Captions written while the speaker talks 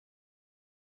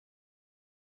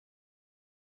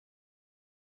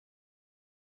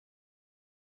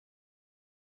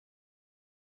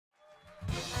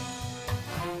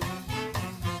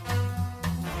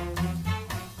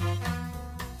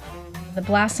The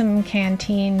Blossom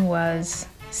Canteen was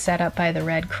set up by the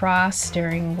Red Cross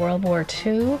during World War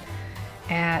II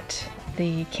at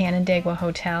the Canandaigua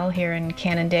Hotel here in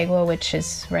Canandaigua, which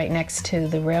is right next to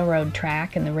the railroad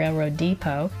track and the railroad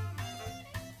depot.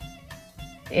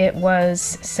 It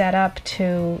was set up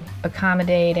to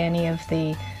accommodate any of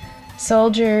the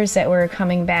soldiers that were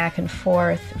coming back and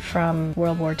forth from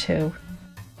World War II.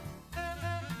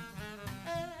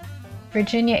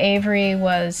 Virginia Avery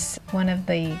was one of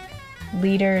the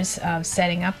leaders of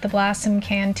setting up the Blossom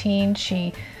Canteen.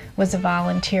 She was a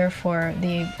volunteer for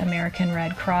the American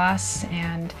Red Cross,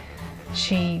 and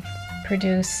she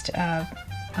produced a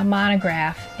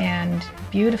monograph and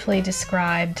beautifully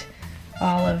described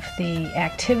all of the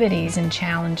activities and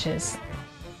challenges.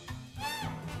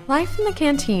 Life in the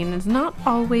canteen is not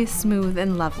always smooth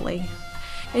and lovely.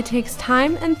 It takes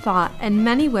time and thought and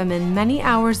many women many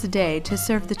hours a day to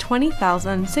serve the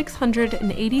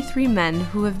 20,683 men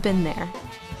who have been there.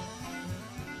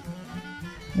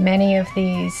 Many of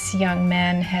these young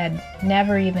men had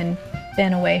never even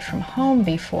been away from home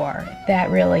before. That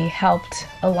really helped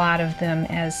a lot of them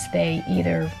as they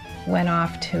either went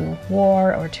off to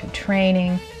war or to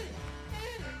training.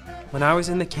 When I was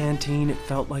in the canteen, it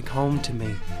felt like home to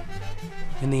me.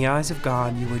 In the eyes of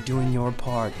God, you were doing your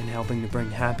part in helping to bring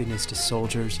happiness to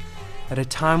soldiers at a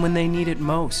time when they need it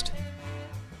most.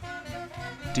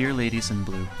 Dear ladies in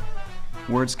blue,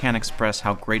 words can't express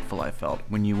how grateful I felt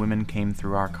when you women came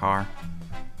through our car.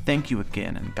 Thank you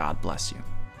again, and God bless you.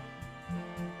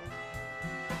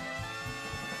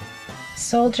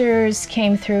 Soldiers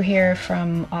came through here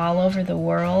from all over the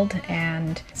world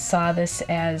and saw this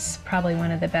as probably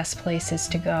one of the best places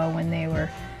to go when they were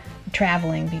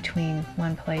traveling between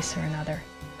one place or another.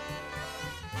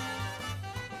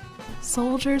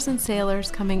 Soldiers and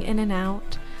sailors coming in and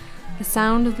out, the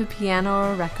sound of the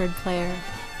piano or record player,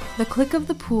 the click of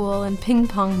the pool and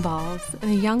ping-pong balls,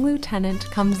 and a young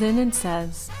lieutenant comes in and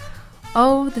says,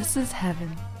 "Oh, this is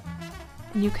heaven."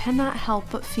 And you cannot help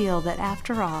but feel that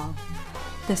after all,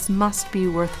 this must be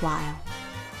worthwhile.